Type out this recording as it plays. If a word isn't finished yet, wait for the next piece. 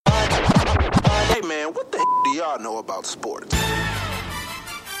do y'all know about sports?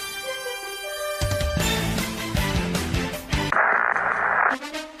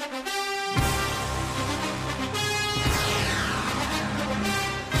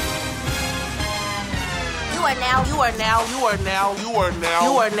 You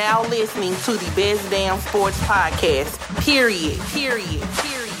are now listening to the Best Damn Sports Podcast. Period.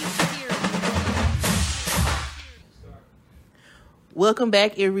 Welcome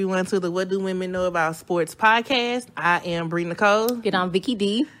back, everyone, to the What Do Women Know About Sports Podcast. I am Bree Nicole. And I'm Vicky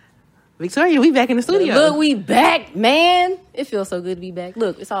D. Victoria, we back in the studio. Look, we back, man. It feels so good to be back.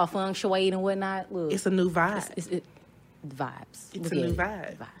 Look, it's all feng shui and whatnot. Look, It's a new vibe. It's vibes. It's a new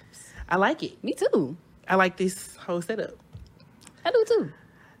vibe. Vibes. I like it. Me too. I like this whole setup. I do too.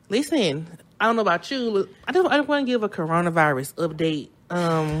 Listen, I don't know about you. Look, I just want to give a coronavirus update.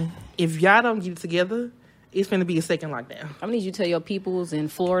 If y'all don't get it together, it's going to be a second lockdown. I'm gonna need you to tell your peoples in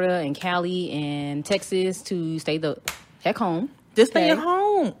Florida and Cali and Texas to stay the heck home. Just stay at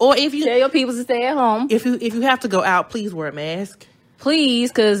home, or if you Tell your peoples to stay at home, if you have to go out, please wear a mask. please,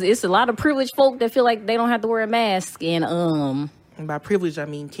 because it's a lot of privileged folk that feel like they don't have to wear a mask. And And by privilege, I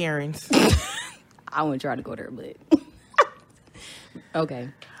mean Karens. I wouldn't try to go there, but okay.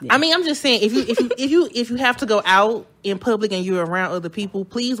 Yeah. I mean, I'm just saying, if you have to go out in public and you're around other people,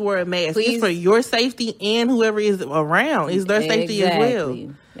 please wear a mask. Please. It's for your safety and whoever is around. It's their safety as well.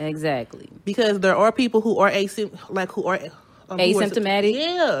 Exactly. Because there are people who are Asymptomatic.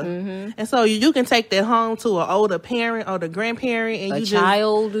 Yeah. And so you can take that home to an older parent or the grandparent, and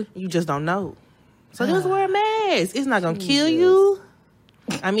child. you just don't know. So just wear a mask. It's not gonna kill you.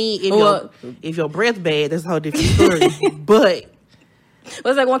 I mean, if your breath bad, that's a whole different story. But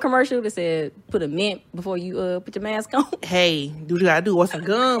What's that one commercial that said, put a mint before you put your mask on? hey, do what you gotta do, or some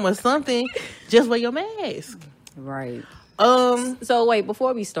gum or something. Just wear your mask. Right. Um, So wait,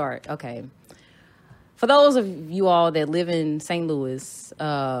 before we start, okay. For those of you all that live in St. Louis,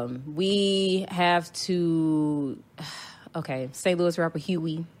 we have to, okay, St. Louis rapper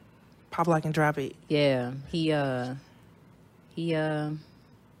Huey. pop lock and drop it. Yeah, he He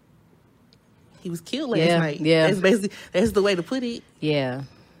was killed last night. yeah. That's the way to put it. yeah.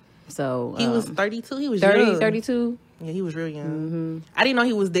 So He was 32. He was 30, young. 32. Yeah, he was real young. I didn't know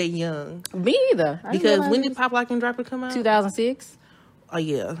he was that young. Me either. I didn't Because realize when it did Pop Lock and Drop It come out? 2006. Oh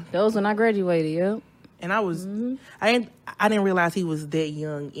yeah, That was when I graduated. Yep. and I was I didn't realize he was that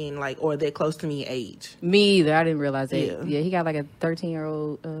young in or that close to me in age. Me either. I didn't realize that. Yeah. Yeah, he got like a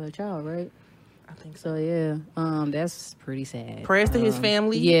 13-year-old child, right? I think so. So yeah, that's pretty sad. Prayers to his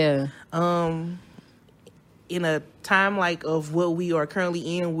family. Yeah, In a time of what we are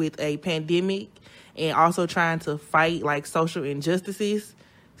currently in with a pandemic, and also trying to fight social injustices,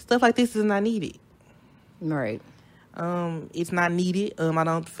 stuff like this is not needed. right. It's not needed. I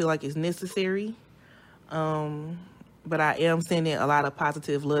don't feel like it's necessary. But I am sending a lot of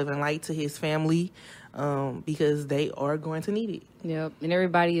positive love and light to his family, because they are going to need it. Yep. And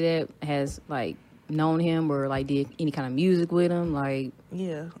everybody that has known him or did any kind of music with him,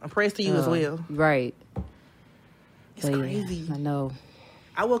 Yeah, I'm prayers to you as well. Right. It's But, yeah, crazy. I know.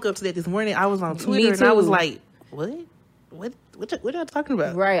 I woke up to that this morning. I was on Twitter and I was like, "What? What y'all talking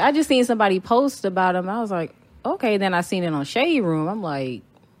about?" Right. I just seen somebody post about him. I was like, okay. Then I seen it on Shade Room. I'm like,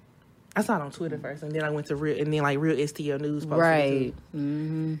 I saw it on Twitter first, and then I went to Real STL News. Posted right. it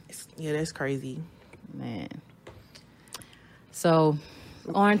too. Yeah, that's crazy. Man. So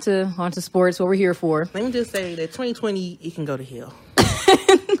on to sports. What we're here for. Let me just say that 2020, it can go to hell.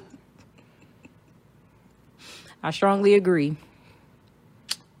 I strongly agree.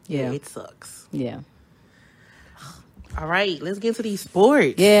 Yeah. It sucks. Yeah. All right, let's get to these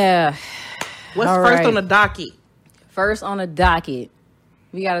sports. Yeah. What's All first right. on the docket? First on the docket,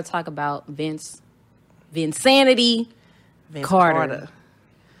 we got to talk about Vinsanity Vince Carter.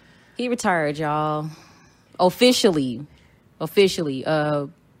 He retired, y'all. Officially.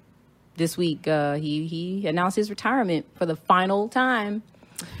 This week, he announced his retirement for the final time.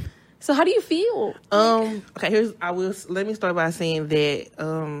 So how do you feel? Okay, let me start by saying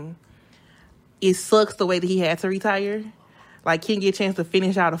that it sucks the way that he had to retire. He didn't get a chance to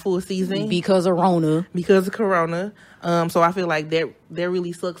finish out a full season Because of Rona. because of Corona. So I feel like that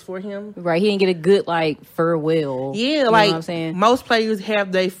really sucks for him. Right, he didn't get a good farewell. Yeah, you know what I'm saying? most players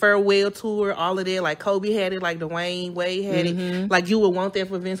have their farewell tour, all of that. Kobe had it, Dwayne Wade had it. You would want that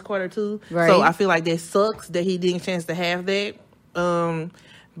for Vince Carter too. Right. So I feel like that sucks that he didn't get a chance to have that.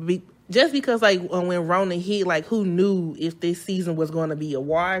 Just because when Rona hit, who knew if this season was going to be a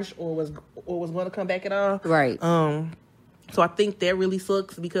wash or was going to come back at all? Right. So I think that really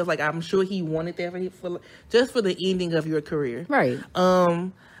sucks because I'm sure he wanted that for just for the ending of your career. Right.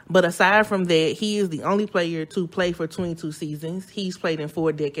 But aside from that, he is the only player to play for 22 seasons. He's played in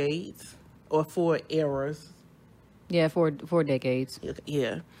 4 decades or 4 eras. Yeah, 4 decades.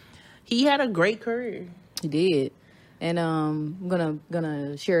 Yeah. He had a great career. He did. And I'm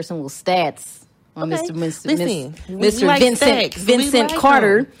gonna share some little stats on Okay. Mr. like Vincent stats. We Vincent like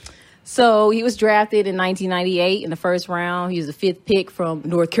Carter. him. So he was drafted in 1998 in the first round. He was the 5th pick from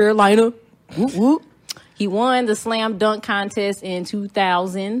North Carolina. Whoop, whoop. He won the slam dunk contest in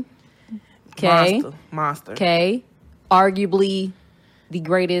 2000. Okay. Monster. Okay. Arguably the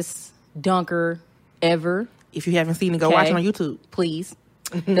greatest dunker ever. If you haven't seen it, go watch it on YouTube. Please.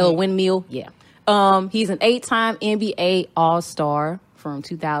 The windmill. Yeah. He's an 8-time NBA All-Star from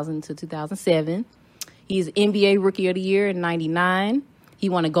 2000 to 2007. He's NBA Rookie of the Year in 99. He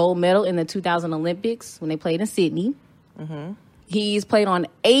won a gold medal in the 2000 Olympics when they played in Sydney. Mm-hmm. He's played on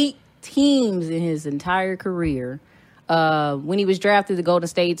 8 teams in his entire career. When he was drafted, the Golden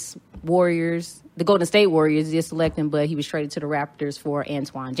State Warriors did select him, but he was traded to the Raptors for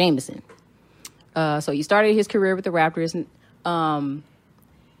Antoine Jameson. So he started his career with the Raptors.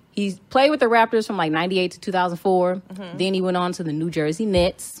 He played with the Raptors from like 98 to 2004. Mm-hmm. Then he went on to the New Jersey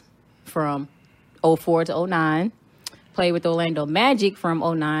Nets from 04 to 09. Played with the Orlando Magic from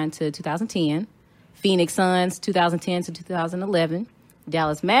 09 to 2010. Phoenix Suns 2010 to 2011.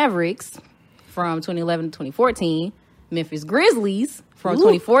 Dallas Mavericks from 2011 to 2014. Memphis Grizzlies from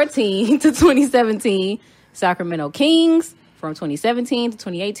 2014 to 2017. Sacramento Kings from 2017 to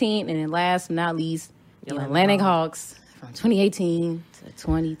 2018. And then last but not least, the Atlantic Hawks from 2018 to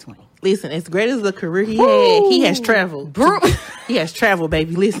 2020. Listen, as great as the career he had, he has traveled. He has traveled,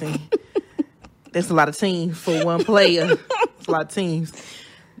 baby. Listen, that's a lot of teams for one player. It's a lot of teams.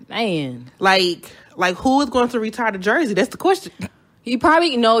 Man. Like who is going to retire the jersey? That's the question. He's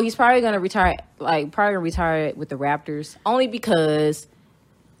probably going to retire, with the Raptors, only because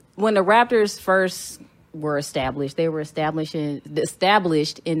when the Raptors first were established, they were established in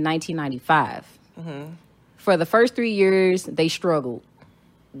 1995. Mm-hmm. For the first 3 years, they struggled.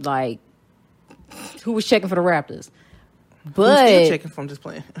 Like, who was checking for the Raptors? But I'm still checking from just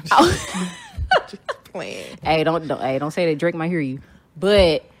playing. Just playing. Hey, don't say that. Drake might hear you.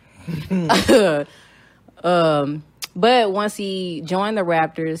 But but once he joined the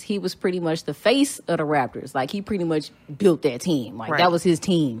Raptors, he was pretty much the face of the Raptors. Like, he pretty much built that team. Like, that was his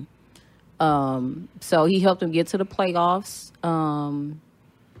team. So he helped them get to the playoffs.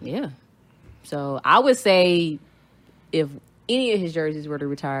 Yeah. So I would say if any of his jerseys were to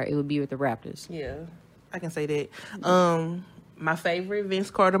retire, it would be with the Raptors. Yeah, I can say that. My favorite Vince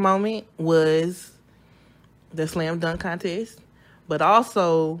Carter moment was the slam dunk contest, but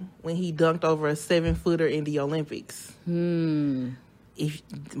also when he dunked over a 7-footer in the Olympics.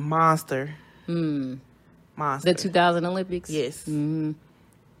 Monster. The 2000 Olympics? Yes. Mm-hmm.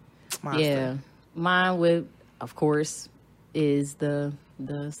 Monster. Yeah. Mine would, of course, is the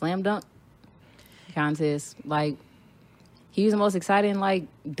slam dunk contest. Like, he was the most exciting, like,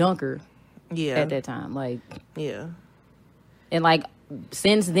 dunker at that time. Like, yeah. And, like,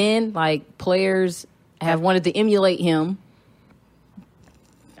 since then, like, players have wanted to emulate him.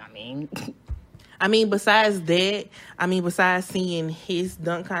 Besides seeing his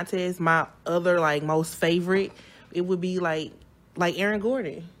dunk contest, my other, like, most favorite, it would be, like Aaron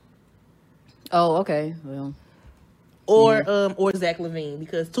Gordon. Oh, okay. Well. Or Zach LaVine,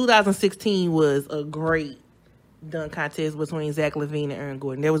 because 2016 was a great dunk contest between Zach LaVine and Aaron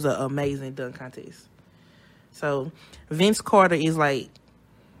Gordon. There was an amazing dunk contest. So Vince Carter is like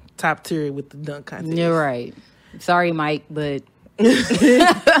top tier with the dunk contest. You're right. Sorry, Mike, but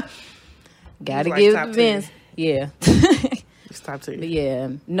gotta like give it to Vince. Yeah. It's top tier. But yeah,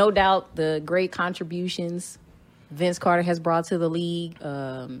 no doubt the great contributions Vince Carter has brought to the league.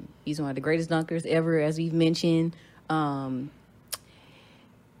 He's one of the greatest dunkers ever, as we've mentioned.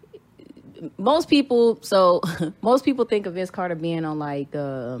 Most people think of Vince Carter being on like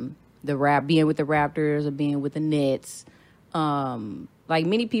being with the Raptors or being with the Nets. Like,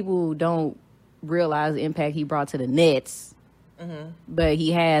 many people don't realize the impact he brought to the Nets, but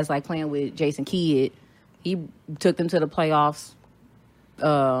he has, like, playing with Jason Kidd. He took them to the playoffs.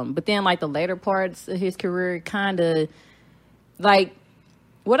 But then, like, the later parts of his career, kind of, like,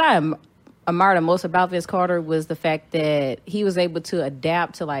 what I admired the most about Vince Carter was the fact that he was able to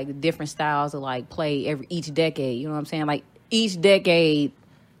adapt to, like, different styles of, like, play each decade. You know what I'm saying? Like, each decade,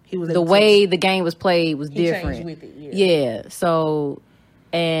 the way the game was played was different. With it, yeah. So,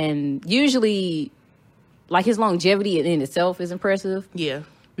 and usually, like, his longevity in itself is impressive. Yeah.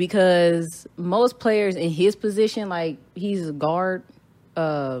 Because most players in his position, like, he's a guard,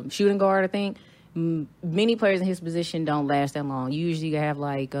 shooting guard, I think. many players in his position don't last that long. You usually have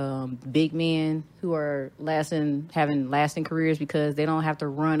like big men who are having lasting careers because they don't have to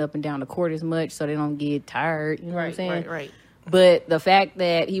run up and down the court as much, so they don't get tired. You know what I'm saying? Right. But the fact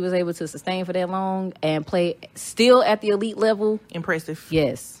that he was able to sustain for that long and play still at the elite level, impressive.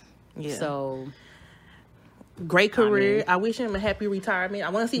 Yes. Yeah. So great career. I wish him a happy retirement. I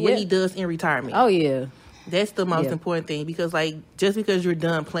want to see what he does in retirement. Oh yeah. That's the most important thing, because like just because you're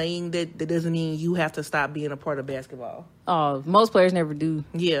done playing, that doesn't mean you have to stop being a part of basketball. Oh, most players never do.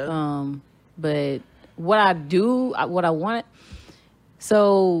 Yeah. But what I want.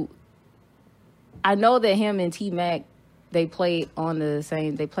 So I know that him and T-Mac, they played on the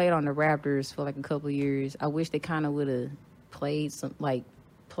Raptors for like a couple of years. I wish they kind of would have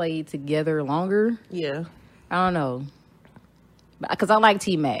played together longer. Yeah. I don't know, because I like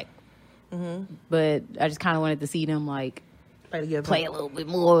T-Mac. But I just kind of wanted to see them like play a little bit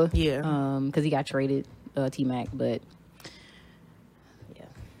more. Yeah. Because he got traded, T-Mac. But yeah,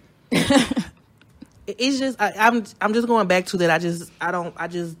 it's just I'm just going back to that. I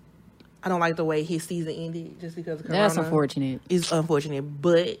don't like the way his season ended just because of Corona. That's unfortunate. It's unfortunate,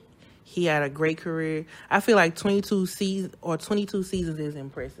 but he had a great career. I feel like 22 seasons is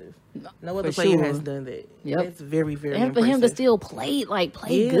impressive. No other player has done that. Yep. That's very, very and impressive. for him to still play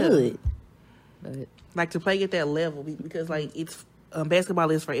good. But like to play at that level, because like it's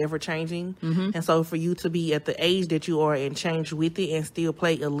basketball is forever changing, and so for you to be at the age that you are and change with it and still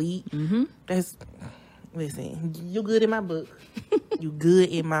play elite, listen, you good in my book. You good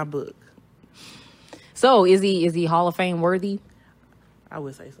in my book. So is he Hall of Fame worthy? I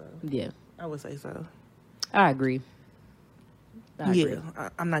would say so. Yeah, I would say so. I agree.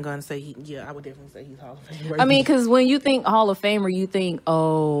 I'm not gonna say I would definitely say he's Hall of Fame worthy. I mean, because when you think Hall of Famer, you think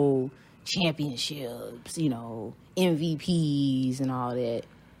championships, MVPs and all that.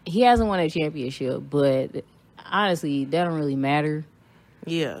 He hasn't won a championship, but honestly, that don't really matter.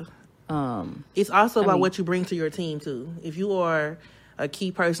 Yeah. It's also about what you bring to your team too. If you are a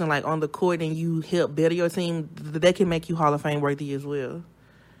key person like on the court and you help better your team, that can make you Hall of Fame worthy as well.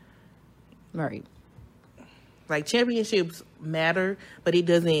 Right. Like championships matter, but it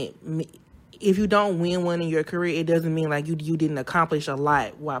doesn't. If you don't win one in your career, it doesn't mean like you didn't accomplish a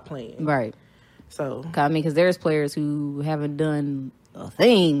lot while playing. Right. So I mean, because there's players who haven't done a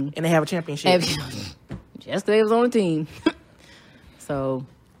thing and they have a championship. Just they was on the team. So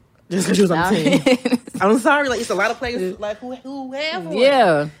just because you was on the team. I'm sorry, like it's a lot of players like who have one.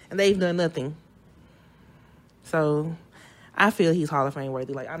 Yeah, and they've done nothing. So I feel he's Hall of Fame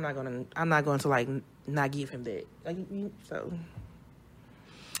worthy. Like I'm not going to like not give him that. Like so.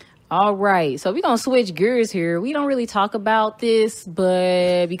 All right, so we're gonna switch gears here. We don't really talk about this,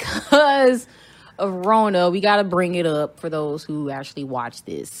 but because of Rona, we got to bring it up for those who actually watch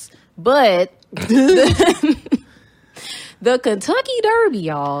this. But the Kentucky Derby,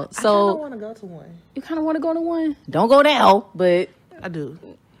 y'all. So I want to go to one. You kind of want to go to one? Don't go now, but I do.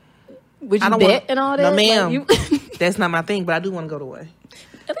 Would you bet and all that? No, ma'am. That's not my thing, but I do want to go to one.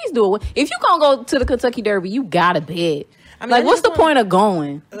 At least do it. If you gonna go to the Kentucky Derby, you gotta bet. I mean, like, what's the point of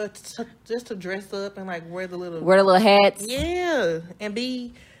going? Just to dress up and like wear the little hats. Yeah, and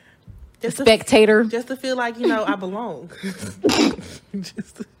be just a spectator. Just to feel like I belong.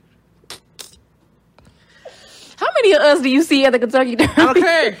 How many of us do you see at the Kentucky Derby? I don't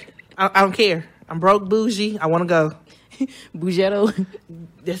care. I don't care. I'm broke, bougie. I want to go. Bougetto.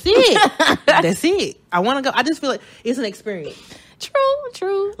 That's it. That's it. I want to go. I just feel like it's an experience.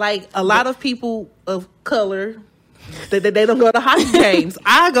 True. Like a lot of people of color, they don't go to hockey games.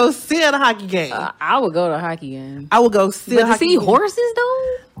 I go sit at a hockey game. I would go to a hockey game. I would go sit. But to see horses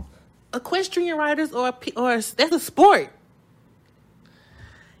though, equestrian riders or that's a sport.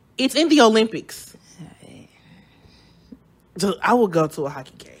 It's in the Olympics. So I would go to a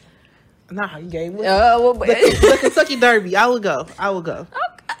hockey game. Not a hockey game. The Kentucky Derby. I would go.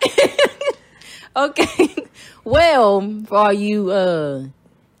 Okay. Well, for all you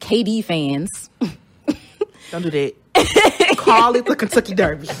KD fans, don't do that. Call it the Kentucky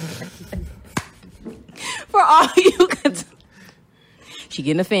Derby. For all you, she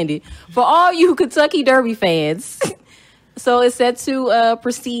getting offended. For all you Kentucky Derby fans, so it's set to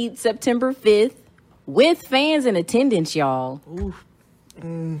proceed September 5th with fans in attendance, y'all.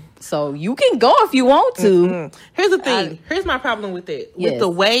 So you can go if you want to. Here's the thing. Here's my problem with that. With the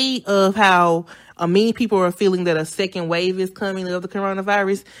way of how many people are feeling that a second wave is coming of the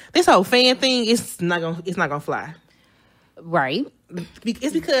coronavirus, this whole fan thing it's not gonna fly. Right.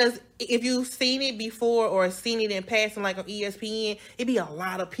 It's because if you've seen it before or seen it in passing, like on ESPN, it'd be a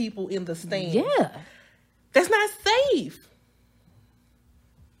lot of people in the stand. Yeah. That's not safe.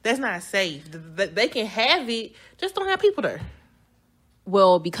 That's not safe. They can have it, just don't have people there.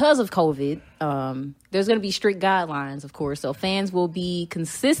 Well, because of COVID, there's going to be strict guidelines, of course. So fans will be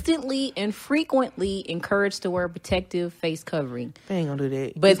consistently and frequently encouraged to wear protective face covering. They ain't gonna do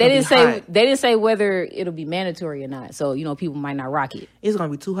that. But they didn't say whether it'll be mandatory or not. So people might not rock it. It's gonna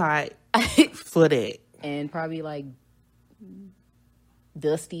be too hot for that, and probably like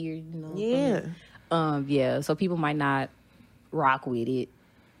dusty or Yeah. So people might not rock with it.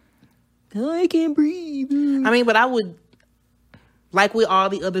 I can't breathe. I mean, but I would, like with all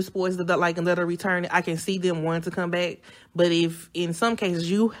the other sports that are returning, I can see them wanting to come back. But if in some cases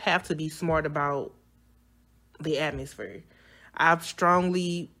you have to be smart about the atmosphere, I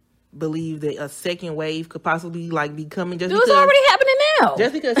strongly believe that a second wave could possibly be coming. It's already happening now.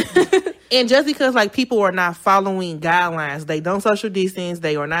 Just because like people are not following guidelines, they don't social distance,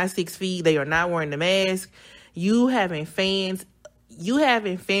 they are not 6 feet, they are not wearing the mask. You having fans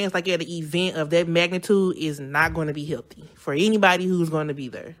like at an event of that magnitude is not going to be healthy for anybody who's going to be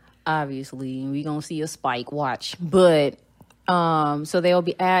there. Obviously, we're going to see a spike, watch. But, so they'll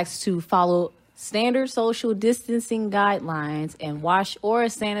be asked to follow standard social distancing guidelines and wash or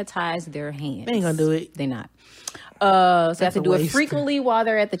sanitize their hands. They ain't going to do it. They're not. So they have to do it frequently while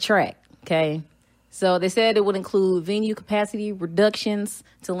they're at the track, okay? So they said it would include venue capacity reductions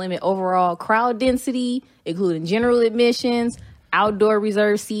to limit overall crowd density, including general admissions, outdoor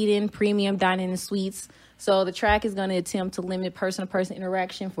reserved seating, premium dining and suites. So the track is going to attempt to limit person-to-person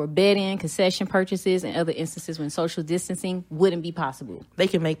interaction for bed-in, concession purchases, and other instances when social distancing wouldn't be possible. They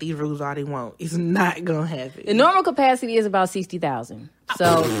can make these rules all they want. It's not going to happen. The normal capacity is about 60,000.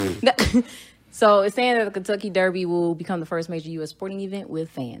 So, so it's saying that the Kentucky Derby will become the first major U.S. sporting event with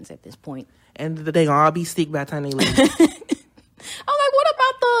fans at this point. And they're going to all be sick by the time they leave. I'm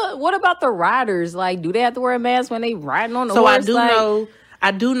like, what about the riders? Like, do they have to wear a mask when they riding on the horse? So I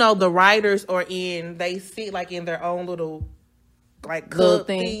do know the riders they sit like in their own little club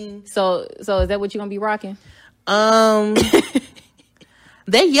thing. So is that what you're gonna be rocking? That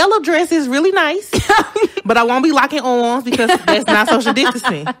yellow dress is really nice, but I won't be locking arms because that's not social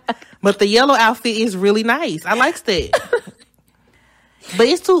distancing. But the yellow outfit is really nice. I like that. But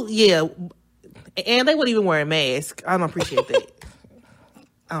it's and they wouldn't even wear a mask. I don't appreciate that.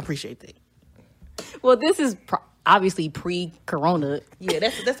 Well, this is obviously pre-corona. Yeah,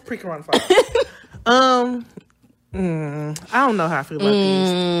 that's pre-corona. I don't know how I feel about these.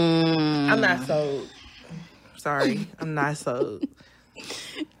 I'm not sold. Sorry, I'm not sold.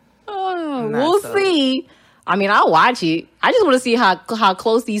 We'll see. I mean, I'll watch it. I just want to see how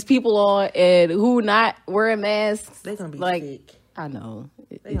close these people are and who not wearing masks. They're gonna be sick. I know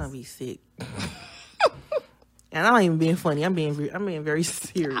they're gonna be sick. And I'm not even being funny. I'm being very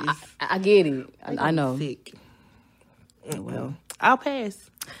serious. I get it. I know. Sick. Well, I'll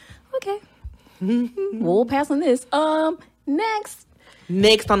pass. Okay. We'll pass on this. Next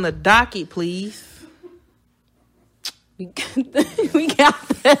on the docket, please. We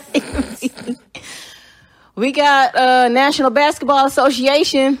got National Basketball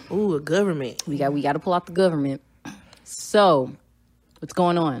Association. Ooh, a government. We got to pull out the government. So, what's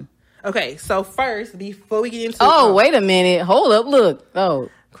going on? Okay, so first, before we get into wait a minute. Hold up, look.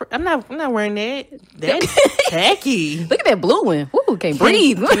 I'm not wearing that. That's tacky. Look at that blue one. Ooh, can't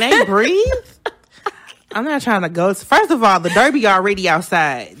breathe. Can they breathe? I'm not trying to go. First of all, the Derby already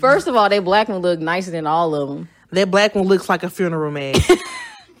outside. First of all, that black one look nicer than all of them. That black one looks like a funeral mask.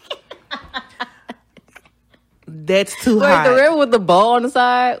 That's too hot. The red with the ball on the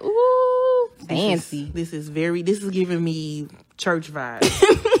side. Ooh, fancy. This is giving me church vibes.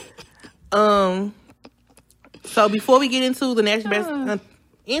 So before we get into the national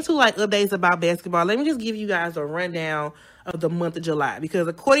updates about basketball, let me just give you guys a rundown of the month of July, because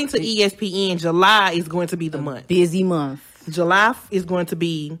according to ESPN, July is going to be the month. Busy month. July is going to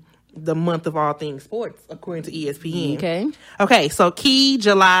be the month of all things sports, according to ESPN. Okay. So key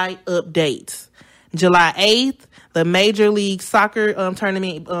July updates. July 8th, the Major League Soccer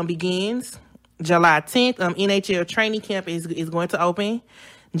tournament begins. July 10th, NHL training camp is going to open.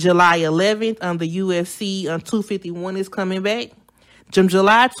 July 11th, the UFC 251 is coming back.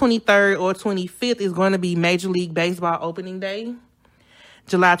 July 23rd or 25th is going to be Major League Baseball opening day.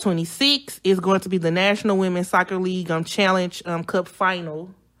 July 26th is going to be the National Women's Soccer League Challenge Cup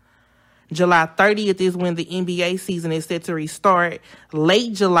final. July 30th is when the NBA season is set to restart.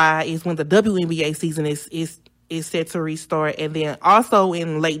 Late July is when the WNBA season is set to restart. And then also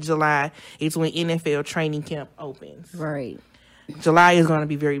in late July is when NFL training camp opens. Right. July is going to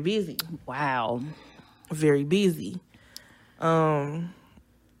be very busy. Wow. Very busy. But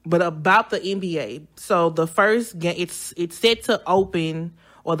about the NBA, so the first game, it's set to open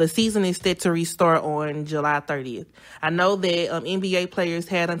or the season is set to restart on July 30th. I know that NBA players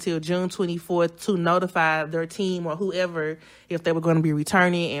had until June 24th to notify their team or whoever if they were going to be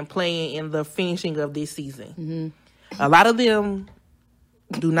returning and playing in the finishing of this season. A lot of them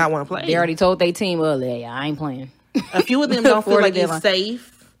do not want to play. They already told their team, well, yeah, I ain't playing. A few of them don't feel like it's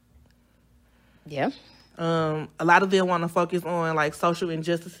safe. Yeah. A lot of them want to focus on like social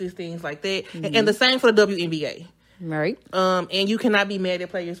injustices, things like that. And the same for the WNBA. Right. And you cannot be mad at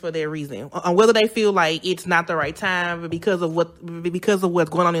players for their reason. Whether they feel like it's not the right time because of what's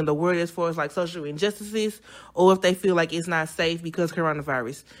going on in the world as far as like social injustices, or if they feel like it's not safe because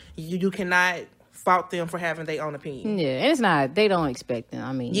coronavirus. You cannot fault them for having their own opinion. Yeah, and it's not, they don't expect them.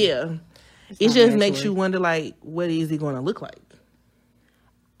 I mean, yeah. It just makes you wonder, like, what is it going to look like?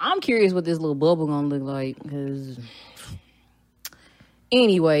 I'm curious what this little bubble going to look like, because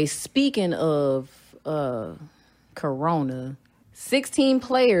anyway, speaking of corona, 16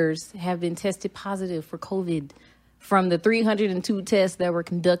 players have been tested positive for COVID from the 302 tests that were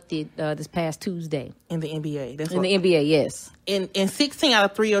conducted this past Tuesday. In the NBA. The NBA, yes. And 16 out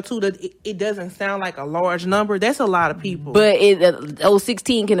of 302, it doesn't sound like a large number. That's a lot of people. But those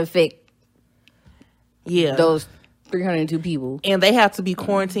 16 can affect those 302 people. And they have to be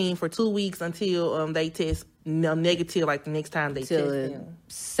quarantined for 2 weeks until they test negative, like the next time they test them.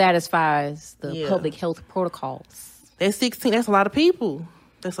 Satisfies the public health protocols. That's 16. That's a lot of people.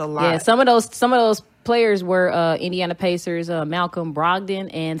 That's a lot. Yeah, some of those players were Indiana Pacers Malcolm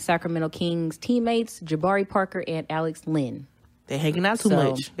Brogdon and Sacramento Kings teammates Jabari Parker and Alex Len. They're hanging out too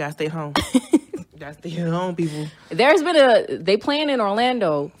much. Gotta stay home. Gotta stay at home, people. There's been they playing in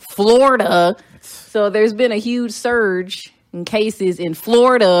Orlando, Florida. So there's been a huge surge in cases in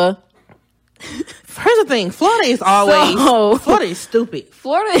Florida. Here's the thing. Florida is always... Florida is stupid.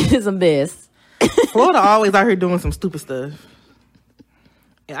 Florida is a mess. Florida always out here doing some stupid stuff.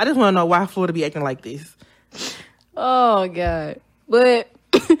 And I just want to know why Florida be acting like this. Oh, God. But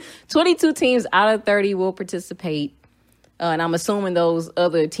 22 teams out of 30 will participate. And I'm assuming those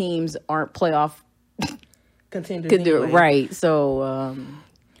other teams aren't playoff contenders. Anyway. Right. So...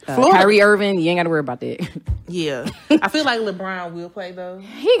 Kyrie Irving, you ain't got to worry about that. Yeah. I feel like LeBron will play, though.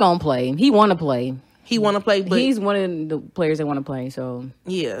 He gonna play. He want to play. He want to play, but... He's one of the players that want to play, so...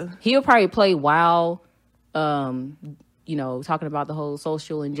 Yeah. He'll probably play while, talking about the whole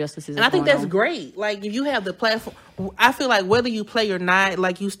social injustices. And I think that's great. Like, if you have the platform... I feel like whether you play or not,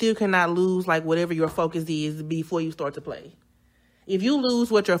 like, you still cannot lose, like, whatever your focus is before you start to play. If you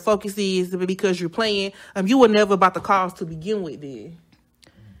lose what your focus is because you're playing, you were never about the cause to begin with, then.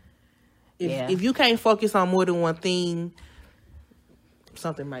 If you can't focus on more than one thing,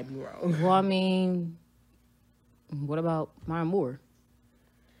 something might be wrong. Well, I mean, what about Maya Moore?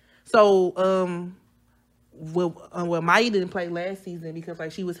 So, Maya didn't play last season because,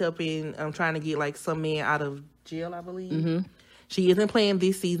 like, she was helping, trying to get, like, some men out of jail, I believe. Mm-hmm. She isn't playing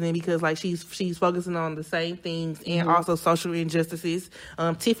this season because, like, she's focusing on the same things and also social injustices.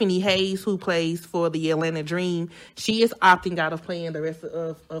 Tiffany Hayes, who plays for the Atlanta Dream, she is opting out of playing the rest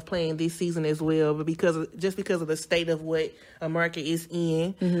of playing this season as well, but because of the state of what America is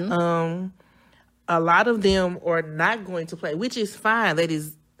in. Mm-hmm. A lot of them are not going to play, which is fine.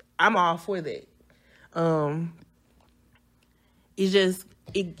 I'm all for that.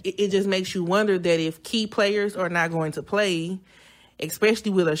 It just makes you wonder that if key players are not going to play, especially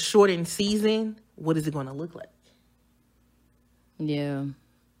with a shortened season, what is it going to look like? Yeah.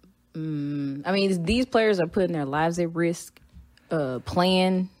 I mean, these players are putting their lives at risk,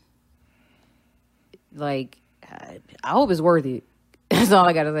 playing. Like, I hope it's worth it. That's all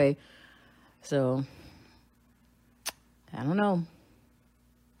I got to say. So, I don't know.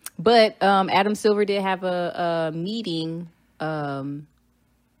 But Adam Silver did have a meeting.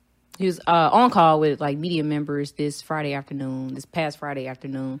 He was on call with like media members this past Friday afternoon.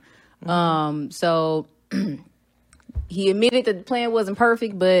 Mm-hmm. So he admitted that the plan wasn't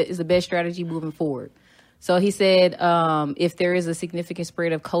perfect, but it's the best strategy moving forward. So he said if there is a significant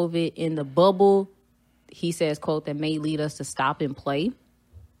spread of COVID in the bubble, he says, quote, that may lead us to stop and play.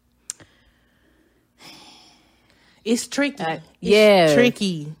 It's tricky. It's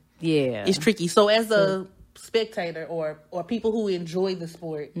tricky. Yeah. It's tricky. So as a spectator or people who enjoy the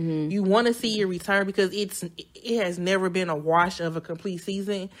sport, you want to see your return because it has never been a wash of a complete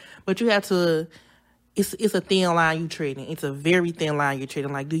season, but you have to, it's a thin line you're treading. It's a very thin line you're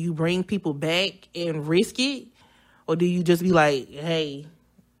treading. Like, do you bring people back and risk it, or do you just be like, hey,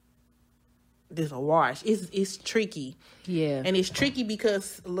 this is a wash? It's tricky. Yeah. And it's tricky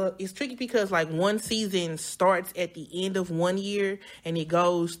because like one season starts at the end of one year and it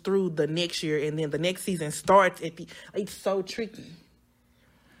goes through the next year, and then the next season starts it's so tricky.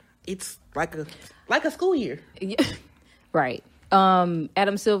 it's like a school year. Yeah. Right.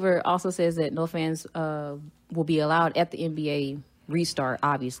 Adam Silver also says that no fans will be allowed at the NBA restart,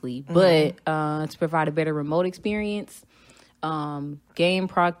 obviously, but to provide a better remote experience, game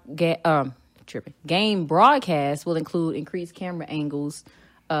broadcast will include increased camera angles,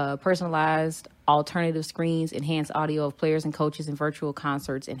 personalized alternative screens, enhanced audio of players and coaches in virtual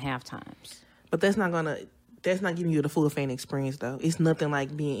concerts and halftimes. But that's not giving you the full fan experience though. It's nothing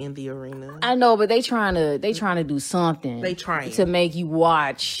like being in the arena. I know, but they trying to do something. They trying to make you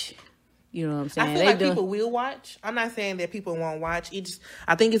watch. You know what I'm saying? I feel like people will watch. I'm not saying that people won't watch.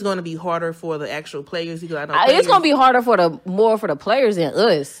 I think it's going to be harder for the actual players because I know it's going to be harder for the players than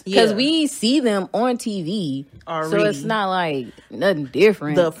us because Yeah. we see them on TV. Already. So it's not like nothing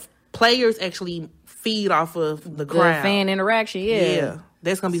different. The players actually feed off of the crowd. The fan interaction, yeah.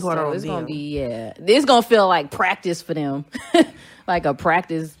 That's going to be harder on it's them. Gonna be, it's going to feel like practice for them. Like a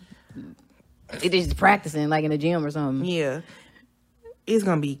practice. It is practicing like in the gym or something. Yeah. It's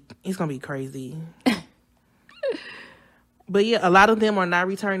gonna be crazy. But yeah, a lot of them are not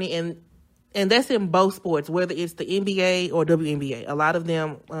returning, and that's in both sports, whether it's the NBA or WNBA. A lot of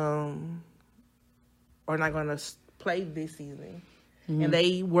them are not going to play this season, and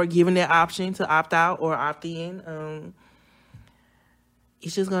they were given that option to opt out or opt in.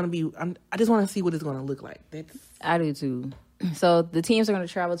 It's just going to be. I just want to see what it's going to look like. I do too. So the teams are going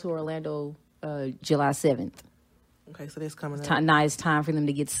to travel to Orlando July 7th. Okay, so that's coming up. Now it's time for them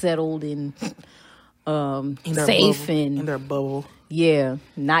to get settled and in safe bubble, and in their bubble. Yeah,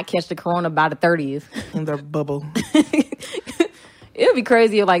 not catch the corona by the 30th. In their bubble. It would be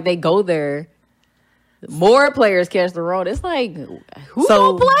crazy if like they go there, more players catch the road. It's like who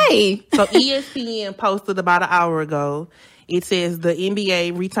gonna play? So ESPN posted about an hour ago. It says the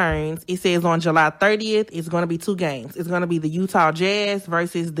NBA returns. It says on July 30th, it's going to be 2 games. It's going to be the Utah Jazz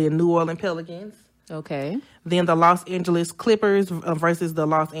versus the New Orleans Pelicans. Okay. Then the Los Angeles Clippers versus the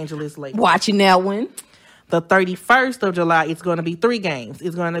Los Angeles Lakers. Watching that one. The 31st of July, it's going to be 3 games.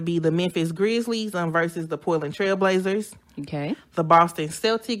 It's going to be the Memphis Grizzlies versus the Portland Trailblazers. Okay. The Boston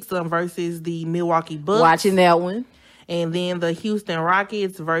Celtics versus the Milwaukee Bucks. Watching that one. And then the Houston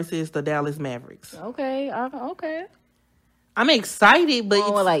Rockets versus the Dallas Mavericks. Okay. Okay. I'm excited, but it's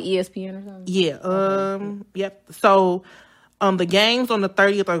like ESPN or something. Yeah. Okay. Yep. So, the games on the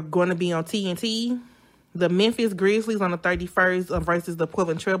 30th are going to be on TNT. The Memphis Grizzlies on the 31st versus the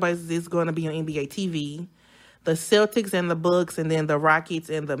Portland Trailblazers is going to be on NBA TV. The Celtics and the Bucks, and then the Rockets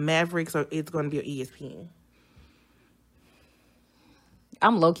and the Mavericks it's going to be on ESPN.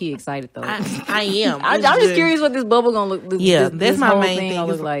 I'm low key excited though. I am. I'm just curious what this bubble gonna look. That's my main thing.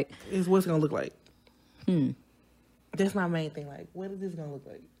 Gonna look like is what's gonna look like. That's my main thing. Like, what is this gonna look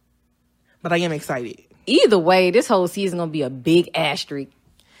like? But I am excited. Either way, this whole season gonna be a big asterisk.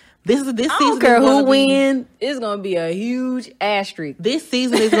 This season. I don't care who wins. It's gonna be a huge asterisk. This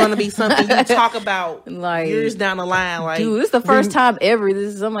season is gonna be something you talk about like years down the line. Like, dude, it's the first time ever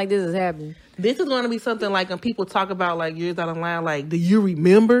something like this has happened. This is going to be something like when people talk about like years down the line. Like, do you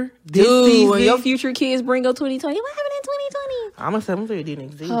remember this dude, season? When your future kids bring up 2020, what happened in 2020? I'm gonna say it didn't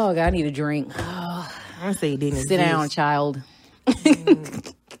exist. Oh God, I need a drink. I'm gonna say it didn't exist. Sit down, child.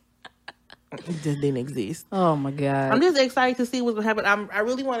 It just didn't exist. Oh my God. I'm just excited to see what's gonna happen. I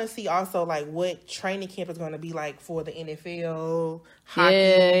really want to see also like what training camp is going to be like for the NFL, hockey.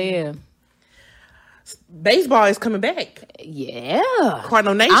 Yeah. Baseball is coming back. Yeah.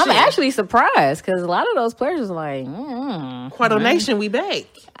 Cardinal Nation. I'm actually surprised because a lot of those players are like, Cardinal Nation, we back.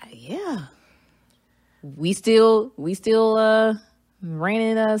 Yeah. We still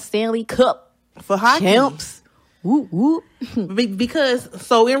reigning a Stanley Cup for hockey champs. Whoop, whoop. Because,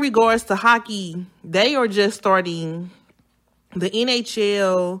 so in regards to hockey, they are just starting. The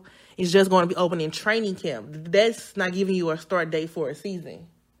NHL is just going to be opening training camp. That's not giving you a start date for a season.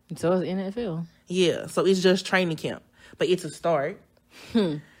 So it's NFL. Yeah, so it's just training camp, but it's a start.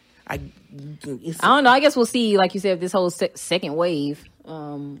 I don't know. I guess we'll see. Like you said, this whole second wave.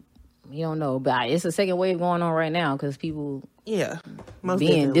 You don't know, but it's a second wave going on right now because people, most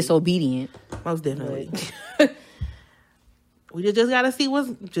being definitely. Disobedient. Most definitely. We just gotta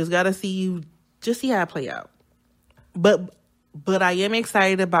see just see how it play out. But I am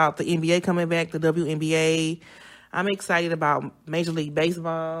excited about the NBA coming back, the WNBA. I'm excited about Major League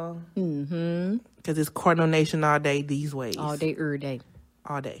Baseball. Because it's Cardinal Nation all day these ways. All day, every day.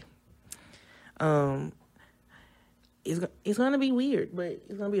 All day. It's going to be weird, but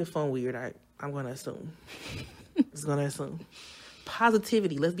it's going to be a fun weird, I'm going to assume. It's going to assume.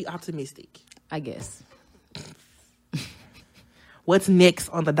 Positivity. Let's be optimistic. I guess. What's next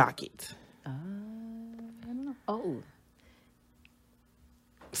on the docket? I don't know. Oh.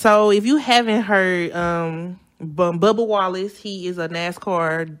 So if you haven't heard, Bubba Wallace, he is a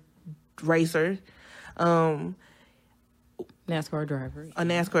NASCAR racer. NASCAR driver. A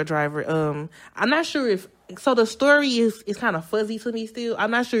NASCAR driver. I'm not sure if so. The story is kind of fuzzy to me still.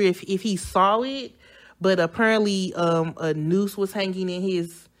 I'm not sure if he saw it, but apparently, a noose was hanging in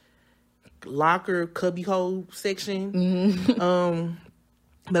his locker cubbyhole section.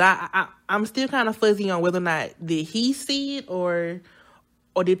 But I'm still kind of fuzzy on whether or not did he see it or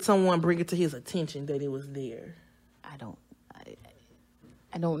did someone bring it to his attention that it was there. I don't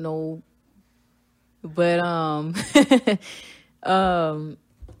know, but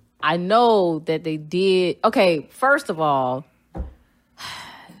I know that they did. Okay, first of all,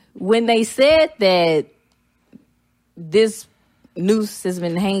 when they said that this noose has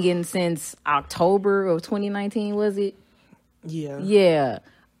been hanging since October of 2019, was it? Yeah. Yeah.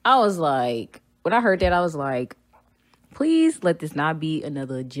 I was like, when I heard that, I was like, please let this not be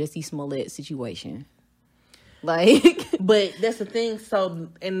another Jussie Smollett situation. Like, but that's the thing. So,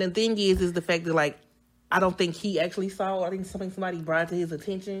 and the thing is the fact that, like, I don't think he actually saw. I think somebody brought it to his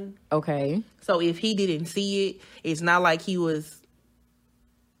attention. Okay. So if he didn't see it, it's not like he was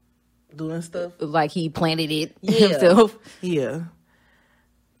doing stuff. Like he planted it himself. Yeah.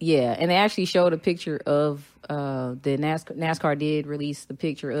 Yeah. And they actually showed a picture of the NASCAR did release the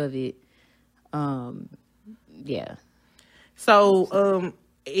picture of it. Yeah. So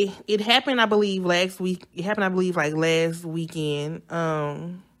it happened, I believe, last week. It happened, I believe, like last weekend.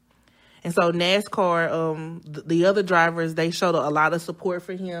 And so NASCAR, the other drivers, they showed a lot of support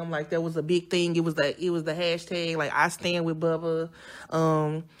for him. Like, that was a big thing. It was the hashtag, like, I stand with Bubba.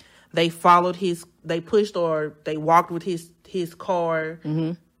 They followed they pushed or they walked with his car.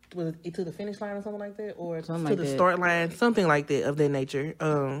 Mm-hmm. Was it to the finish line or something like that? Or something to the start line, something like that, of that nature.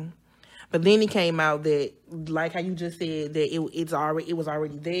 But then it came out that, like how you just said, that it was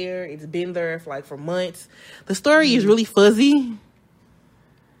already there. It's been there for months. The story is really fuzzy.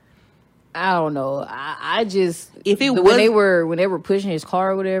 I don't know. I just if it when they were pushing his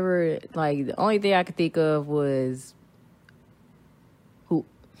car or whatever, like the only thing I could think of was who,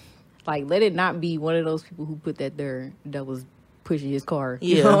 like, let it not be one of those people who put that there that was pushing his car.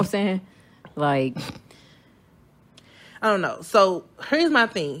 You know what I'm saying? Like, I don't know. So here's my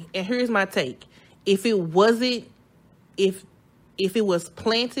thing, and here's my take. If it wasn't, if it was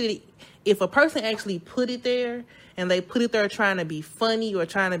planted, if a person actually put it there and they put it there trying to be funny or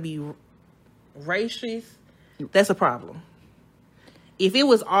trying to be racist, that's a problem. If it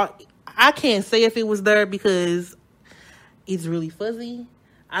was I can't say if it was there because it's really fuzzy.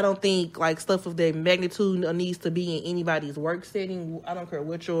 I don't think like stuff of that magnitude needs to be in anybody's work setting. I don't care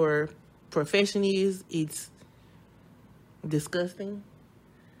what your profession is. It's disgusting.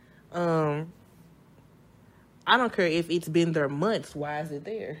 I don't care if it's been there months. Why is it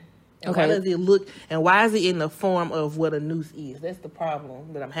there? And why does it look, and why is it in the form of what a noose is? That's the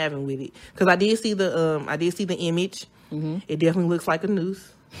problem that I'm having with it. Because I did see the image. Mm-hmm. It definitely looks like a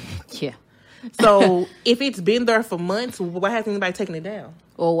noose. Yeah. So if it's been there for months, why hasn't anybody taken it down?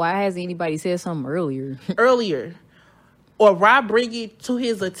 Or why hasn't anybody said something earlier? Or why bring it to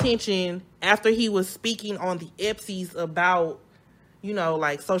his attention after he was speaking on the Epsies about,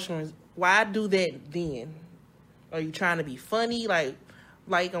 like social. Why do that then? Are you trying to be funny?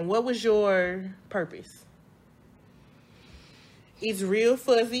 And what was your purpose? It's real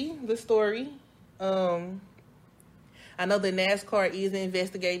fuzzy, the story. I know the NASCAR is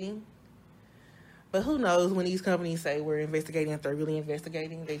investigating, but who knows when these companies say we're investigating, if they're really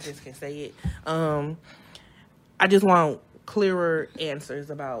investigating, they just can say it. I just want clearer answers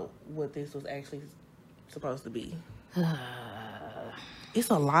about what this was actually supposed to be. It's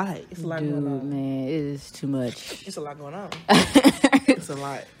a lot. It's a lot going on. Man, it is too much. It's a lot going on. It's a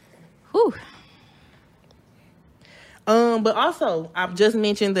lot. Whew. But also, I've just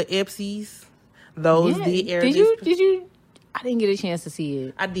mentioned the Epsies. Those did air. Did you? I didn't get a chance to see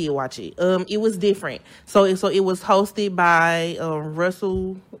it. I did watch it. It was different. So it was hosted by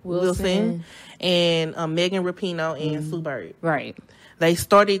Russell Wilson and Megan Rapinoe and Sue Bird. Right. They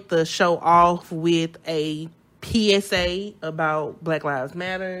started the show off with a PSA about Black Lives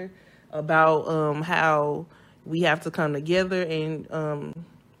Matter, about how we have to come together and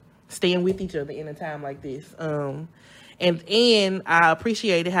stand with each other in a time like this. And I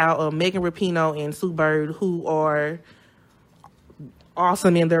appreciated how Megan Rapinoe and Sue Bird, who are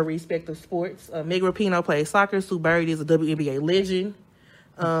awesome in their respective sports. Megan Rapinoe plays soccer. Sue Bird is a WNBA legend.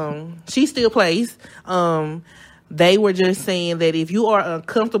 She still plays. They were just saying that if you are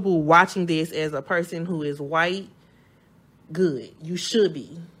uncomfortable watching this as a person who is white, good. You should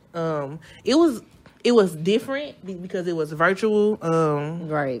be. It it was different because it was virtual.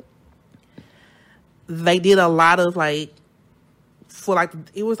 Right. They did a lot of like, for like,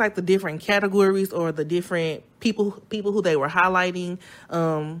 it was like the different categories or the different people who they were highlighting.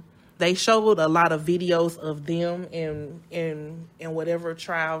 They showed a lot of videos of them and whatever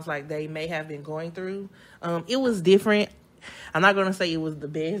trials like they may have been going through. It was different. I'm not gonna say it was the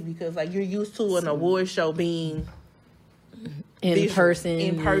best because like you're used to an award show being in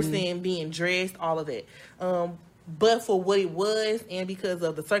person, being dressed, all of that. But for what it was and because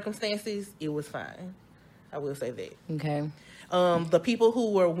of the circumstances, it was fine. I will say that. Okay. The people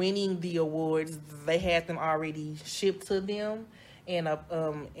who were winning the awards, they had them already shipped to them, and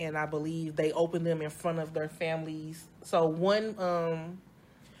I believe they opened them in front of their families. So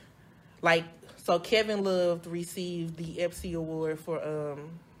so Kevin Love received the EPSI award for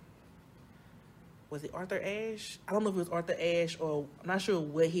was it Arthur Ashe? I don't know if it was Arthur Ashe or I'm not sure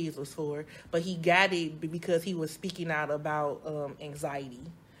what his was for, but he got it because he was speaking out about anxiety.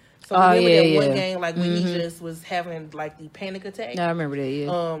 So remember that one game, like when he just was having like the panic attack? No, I remember that,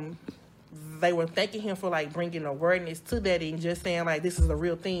 yeah. They were thanking him for like bringing awareness to that and just saying like this is a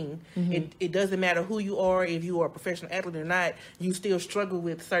real thing. It doesn't matter who you are, if you are a professional athlete or not, you still struggle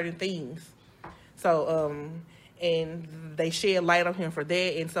with certain things. So and they shed light on him for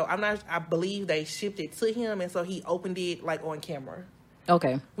that, and so I believe they shipped it to him, and so he opened it like on camera.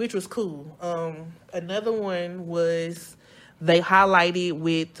 Okay, which was cool. Another one was they highlighted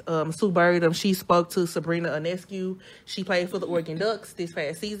with Sue Bird. She spoke to Sabrina Ionescu. She played for the Oregon Ducks this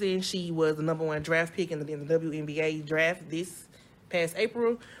past season. She was the number 1 draft pick in the WNBA draft this past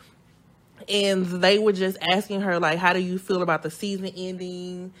April. And they were just asking her, like, how do you feel about the season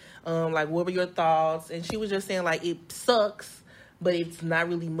ending? Like, what were your thoughts? And she was just saying, like, it sucks, but it's not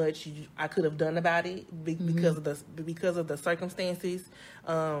really much I could have done about it because of the circumstances.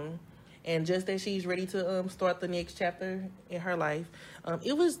 And just that she's ready to start the next chapter in her life.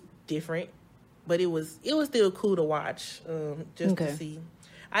 It was different, but it was still cool to watch to see.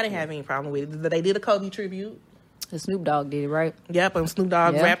 I didn't have any problem with it. They did a Kobe tribute. The Snoop Dogg did it, right? Yep, and Snoop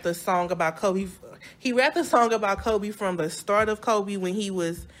Dogg rapped a song about Kobe. He rapped a song about Kobe from the start of Kobe when he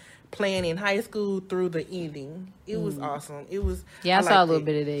was playing in high school through the ending. It was awesome. It was. Yeah, I saw a little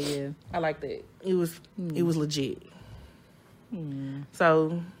bit of that. Yeah, I like that. It was legit.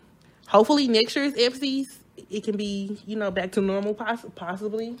 So, hopefully next year's EPSIs it can be back to normal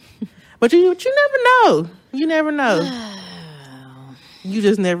possibly, but you never know. You never know. You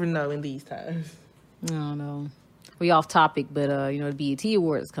just never know in these times. I don't know. We off topic, but the BET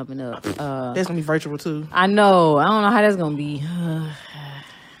Awards coming up. That's gonna be virtual too. I know. I don't know how that's gonna be.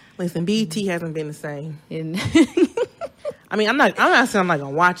 Listen, BET hasn't been the same. I mean, I'm not saying I'm not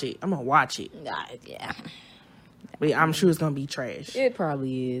gonna watch it. I'm gonna watch it. Yeah. But I'm sure it's gonna be trash. It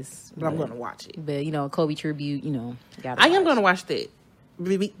probably is. But I'm gonna watch it. But Kobe tribute, I am gonna watch that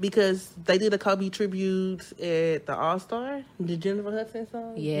because they did a Kobe tribute at the All-Star, the Jennifer Hudson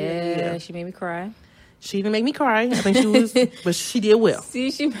song. Yeah, she made me cry. She didn't make me cry. I think she was, but she did well. See,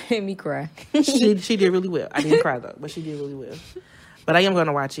 she made me cry. she did really well. I didn't cry though, but she did really well. But I am going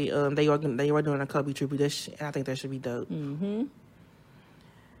to watch it. They were doing a Kobe tribute. I think that should be dope. Mm-hmm.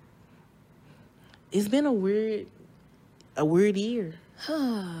 It's been a weird year.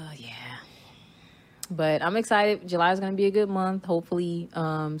 Yeah. But I'm excited. July is going to be a good month, hopefully.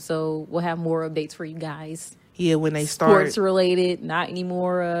 So we'll have more updates for you guys. Yeah, when they start. Sports related, not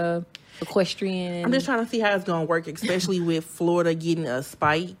anymore equestrian. I'm just trying to see how it's going to work, especially with Florida getting a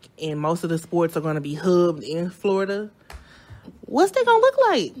spike and most of the sports are going to be hubbed in Florida. What's that going to look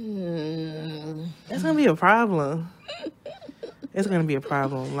like? That's going to be a problem. It's going to be a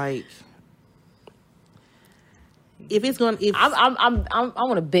problem. Like, if it's going to... I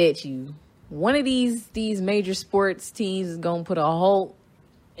want to bet you one of these major sports teams is going to put a halt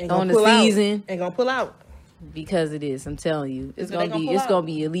on the season. Ain't going to pull out. Because it is, I'm telling you, it's gonna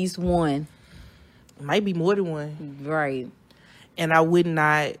be at least one. Might be more than one, right? And I would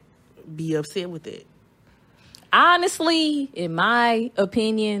not be upset with it. Honestly, in my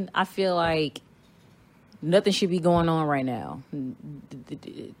opinion, I feel like nothing should be going on right now.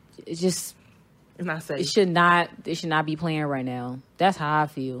 It's not safe. It should not be playing right now. That's how I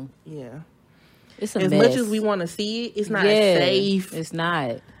feel. Yeah, it's a as mess. much as we want to see it, it's not safe. It's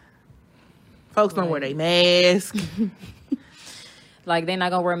not. Folks don't wear their mask. Like, they're not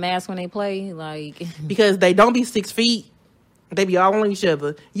going to wear a mask when they play? Like, because they don't be 6 feet. They be all on each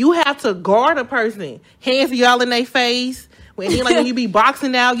other. You have to guard a person. Hands be all in their face. When you be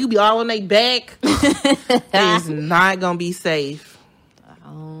boxing out, you be all on their back. It's not going to be safe.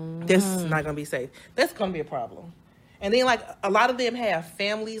 This is not going to be safe. That's going to be a problem. And then, like, a lot of them have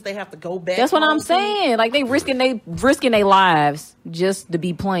families. They have to go back. That's what home I'm to. saying. Like, they risking their lives just to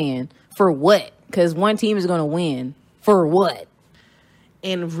be playing. For what? Because one team is going to win. For what?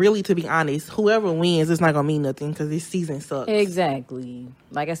 And really, to be honest, whoever wins, it's not going to mean nothing because this season sucks. Exactly.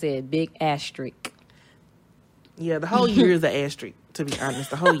 Like I said, big asterisk. Yeah, the whole year is an asterisk, to be honest.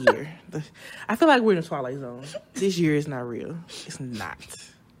 The whole year. I feel like we're in the Twilight Zone. This year is not real. It's not.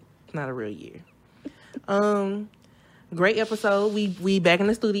 It's not a real year. Great episode. We back in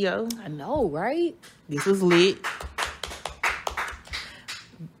the studio. I know, right? This was lit.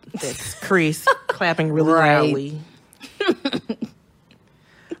 That's Chris clapping really loudly.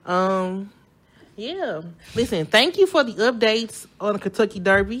 Yeah. Listen, thank you for the updates on the Kentucky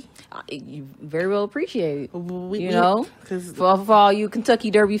Derby. You very well appreciate it. We, You know? because For all you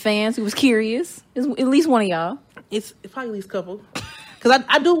Kentucky Derby fans who was curious, it's at least one of y'all. it's probably at least a couple. Because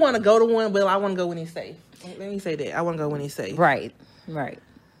I do want to go to one, but I want to go when it's safe. Let me say that. I want to go when it's safe. Right.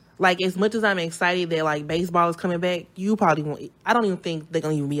 Like, as much as I'm excited that, like, baseball is coming back, you probably won't. I don't even think they're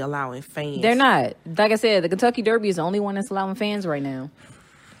going to even be allowing fans. They're not. Like I said, the Kentucky Derby is the only one that's allowing fans right now.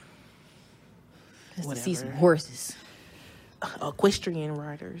 Just to see some horses. Equestrian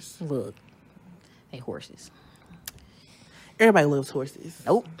riders. Look. Hey, horses. Everybody loves horses.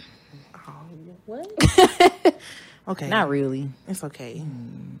 Nope. Oh, what? Okay. Not really. It's okay.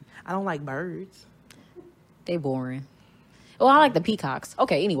 I don't like birds. They boring. Well, I like the peacocks.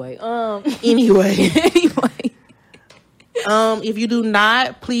 Okay, anyway. Anyway. Anyway. If you do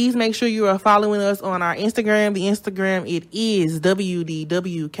not, please make sure you are following us on our Instagram. The Instagram, it is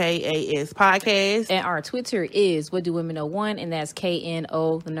WDWKAS Podcast. And our Twitter is What Do Women Know 1, and that's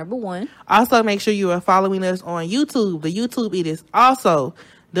KNO, the number 1. Also, make sure you are following us on YouTube. The YouTube, it is also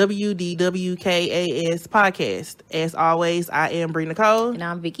WDWKAS Podcast. As always, I am Bree Nicole. And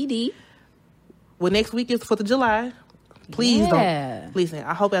I'm Vicky D. Well, next week is 4th of July. Please Yeah. don't. Listen,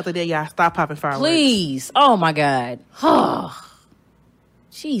 I hope after that y'all stop popping fireworks. Please. Oh, my God. Oh,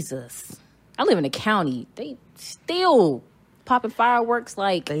 Jesus. I live in a county. They still popping fireworks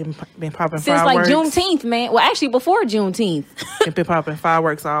like They've been popping since fireworks. like Juneteenth, man. Well, actually, before Juneteenth. They've been popping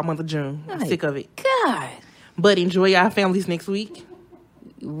fireworks all month of June. I'm Right. sick of it. God. But enjoy y'all families next week.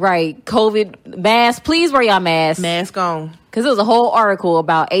 Right. COVID mask. Please wear y'all masks. Mask on. Because there was a whole article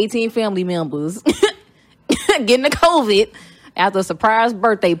about 18 family members getting the COVID after a surprise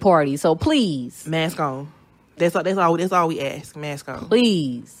birthday party. So please, Mask on. That's all we ask. Mask on.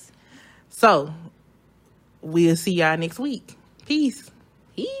 please. So we'll see y'all next week. Peace.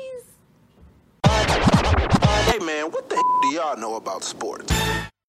 Peace. Hey man, what the do y'all know about sports?